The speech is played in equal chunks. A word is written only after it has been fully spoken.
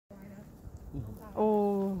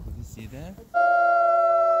Oh. Did you see that?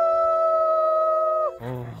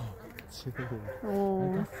 Oh, Jilly.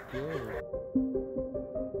 Oh. I got scared.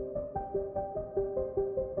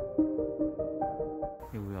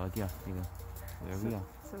 여기 어디야 지금? 여기야.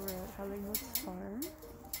 So we're at Howling Woods Farm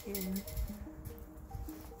in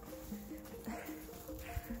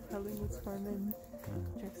Howling Woods Farm in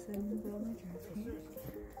Jacksonville, New Jersey.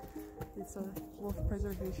 It's a wolf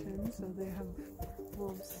preservation, so they have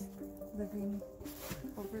wolves living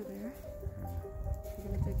over there. We're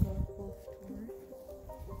gonna take a wolf tour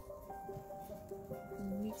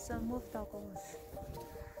and meet some wolf doggos.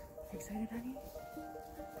 Excited, honey?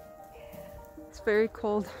 Yeah. It's very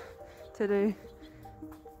cold today,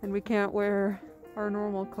 and we can't wear our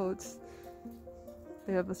normal coats.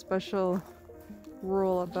 They have a special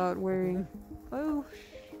rule about wearing. Oh.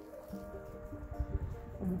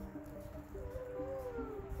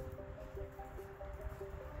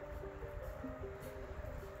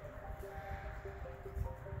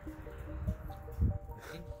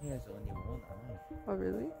 I think he has only one eye. Oh,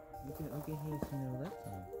 really? Look at his left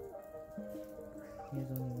eye. He has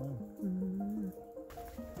only one.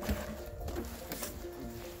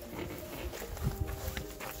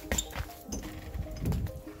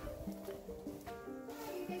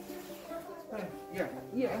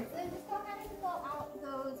 Yeah. So just go ahead and fill out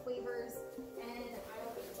those waivers, and I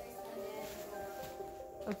will get you guys sent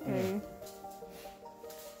in. Okay.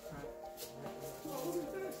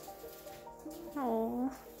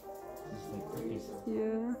 Oh.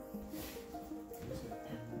 Yeah.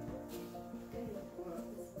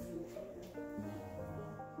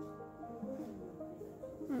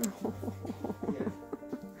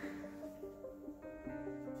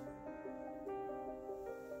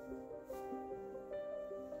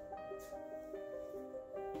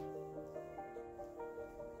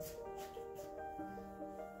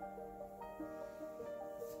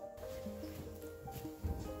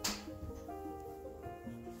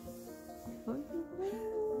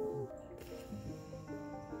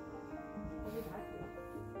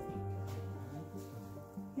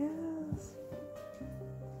 Yes.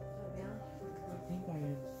 I think I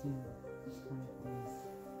have seen some of these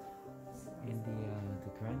in the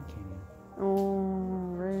Grand Canyon. Oh,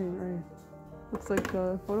 right. Looks like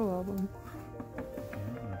a photo album.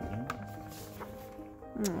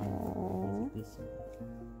 Aww. This one.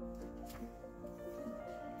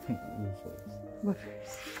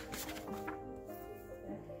 Buffers.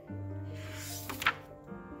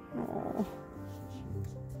 Aww.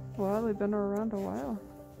 Wow, they've been around a while.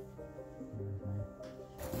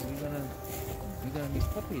 We're gonna meet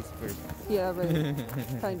puppies first. Yeah, right.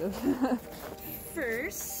 Kind of.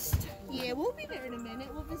 First, yeah, we'll be there in a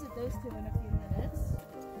minute. We'll visit those two in a few minutes.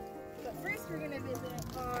 But first, we're gonna visit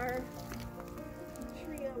our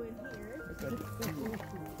trio in here.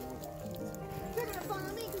 They're gonna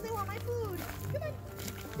follow me because they want my food. Come on,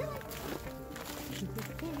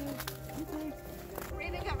 come on.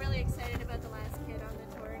 Raven got really excited about the last kid on the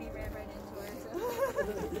tour, and he ran right into her. So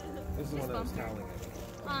This is the one that was howling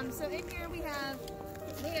at me. So in here we have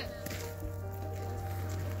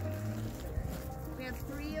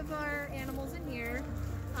three of our animals in here.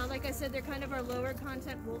 Like I said, they're kind of our lower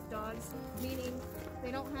content wolf dogs, meaning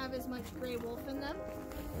they don't have as much gray wolf in them,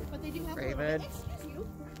 but they do have Raven. Excuse you.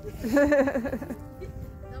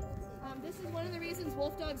 This is one of the reasons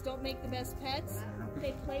wolf dogs don't make the best pets.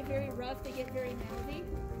 They play very rough, they get very mouthy.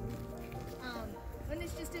 And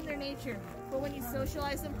it's just in their nature. But when you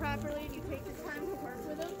socialize them properly and you take the time to work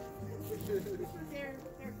with them, they're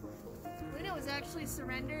fun. Luna was actually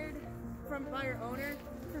surrendered by her owner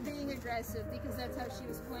for being aggressive because that's how she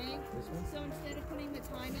was playing. So instead of putting the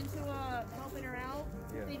time into helping her out,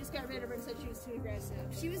 they just got rid of her and said she was too aggressive.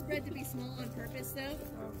 She was bred to be small on purpose though,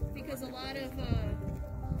 because a lot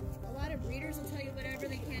of breeders will tell you whatever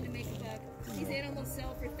they can to make a buck. These animals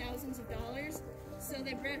sell for thousands of dollars, so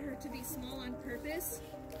they bred her to be small on purpose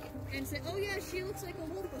and say, oh yeah, she looks like a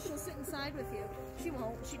wolf, but she'll sit inside with you. She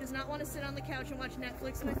won't. She does not want to sit on the couch and watch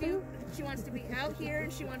Netflix with you. She wants to be out here,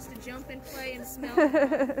 and she wants to jump and play and smell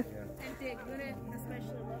and dig. Luna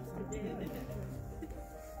especially loves to dig.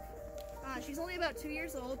 She's only about 2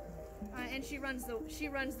 years old, and she runs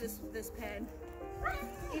this pen.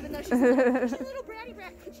 Even though she's a little bratty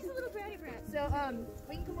brat. She's a little bratty brat. So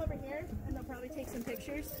we can come over here, and they'll probably take some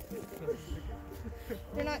pictures.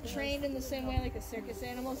 They're not trained in the same way like a circus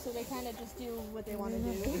animal, so they kind of just do what they want to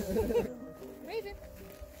do. Raven.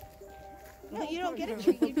 No, you don't get a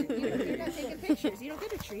treat. You're not taking pictures. You don't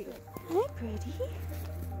get a treat. Hi, pretty.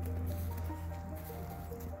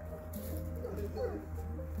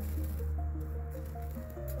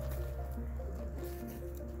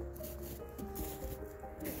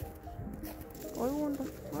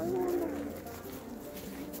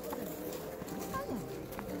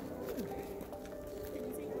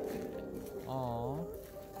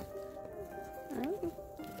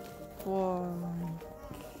 Whoa.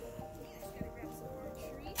 Gotta grab some more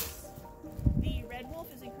treats. The red wolf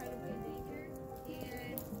is incredibly endangered,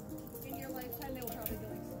 and in your lifetime they will probably go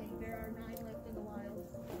extinct. There are 9 left in the wild,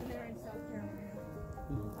 and they're in South Carolina.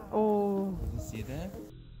 Oh. You see that?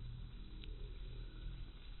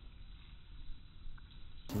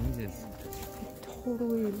 Jesus.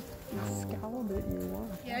 Totally scowled at you.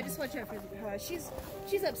 Yeah, just watch out for her. She's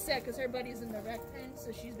upset because her buddy's in the rec pen,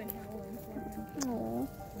 so she's been howling for him. Oh.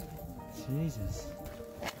 Jesus.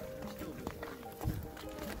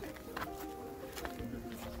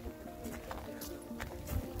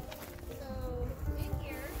 So in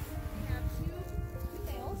here we have two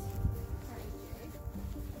males. Naiche.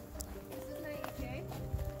 This is Naiche.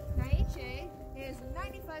 Naiche is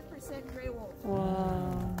 95% gray wolf.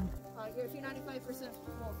 Wow. If you're 95%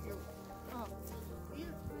 wolf, you're you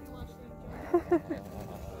watch them.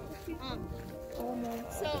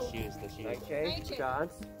 So The shoes. Naiche.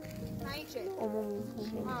 Dogs. Naiche.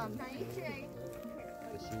 Naiche.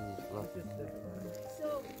 The shoes is fluffy. So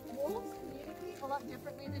wolves communicate a lot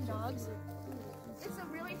differently than dogs. It's a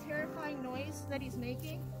really terrifying noise that he's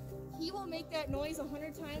making. He will make that noise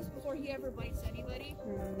 100 times before he ever bites anybody.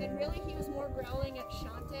 And really, he was more growling at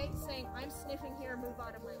Shante, saying, "I'm sniffing here, move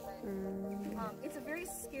out of my way." It's a very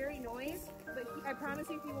scary noise, but I promise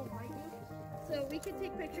you he won't bite you. So we can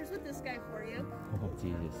take pictures with this guy for you. Oh,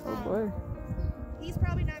 Jesus. Oh boy. He's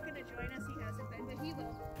probably not going to join us. He hasn't been, but he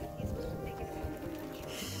will. He's making it.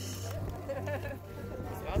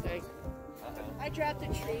 Okay. I dropped a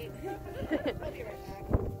treat. I'll be right back.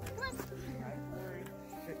 Come on.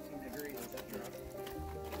 15 degrees.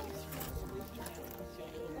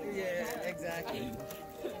 Yeah, exactly.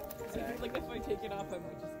 Like if I take it off, I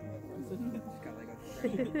might just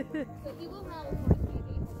So he will howl for us,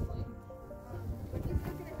 maybe, hopefully. But he's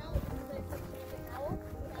not going to howl because I think he's an owl.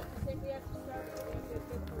 We have to start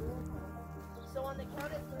with the wolf. So on the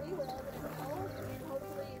count of 3, we're all going to howl, and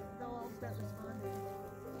hopefully they'll all start responding.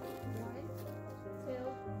 1, 2,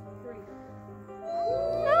 3.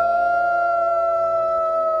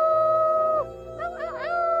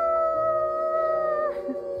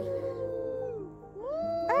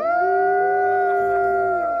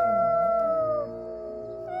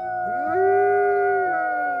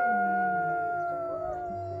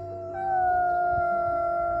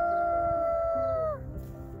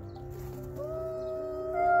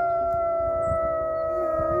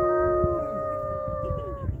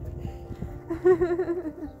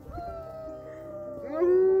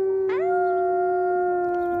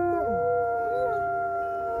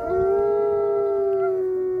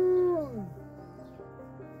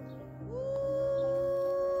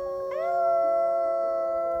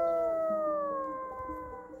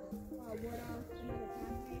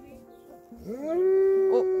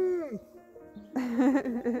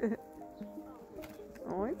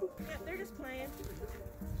 Yeah, they're just playing.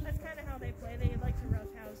 That's kind of how they play. They like to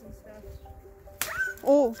roughhouse and stuff.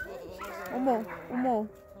 Oh. 어머. 어머.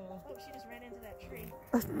 Oh, she just ran into that tree.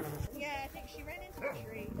 Yeah, I think she ran into the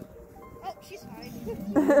tree. Oh, she's fine.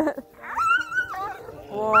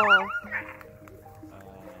 Wow.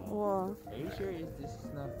 Wow. Are you sure this is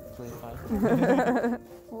not play fight?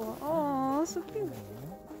 Wow. Oh, so cute.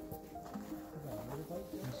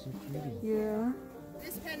 That's so pretty. Yeah.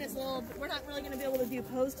 This pen is little, but we're not really going to be able to do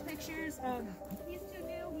posed pictures. He's too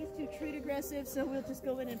new, he's too treat aggressive, so we'll just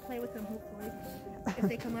go in and play with them, hopefully, if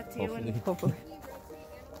they come up to you. And Hopefully.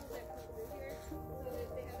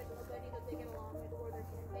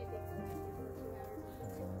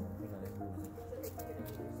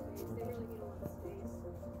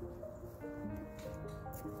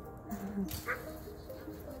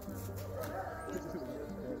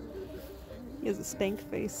 He has a stank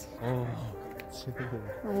face. Oh, shit.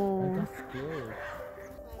 Oh. I got scared.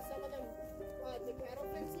 Some of them, the cattle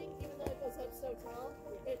fencing, even though it goes up so tall,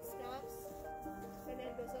 it stops and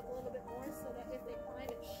then goes up a little bit more so that if they climb,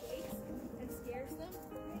 it shakes and scares them.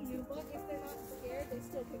 But if they're not scared, they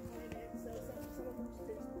still can climb it. So some of them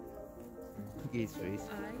just Look at his face.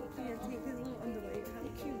 I can't take his little underwear. How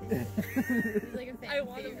cute. He's like a fan I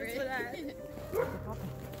want him for that.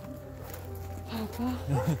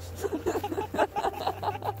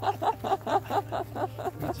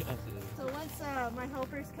 So once my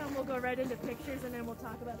helpers come, we'll go right into pictures and then we'll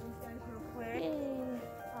talk about these guys real quick.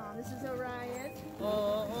 This is Orion.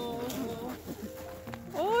 Oh.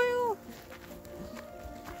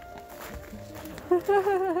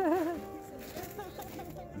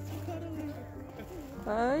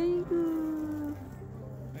 아이고.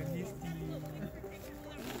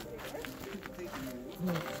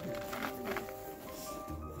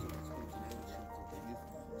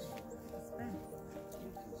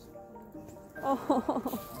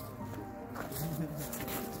 Oh.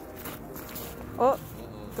 Oh,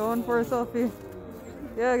 going for a selfie.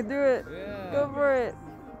 Yeah, do it. Yeah. Go for it.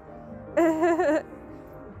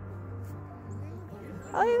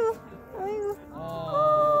 Ayu, ayu.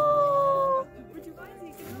 Oh.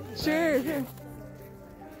 Sure, sure.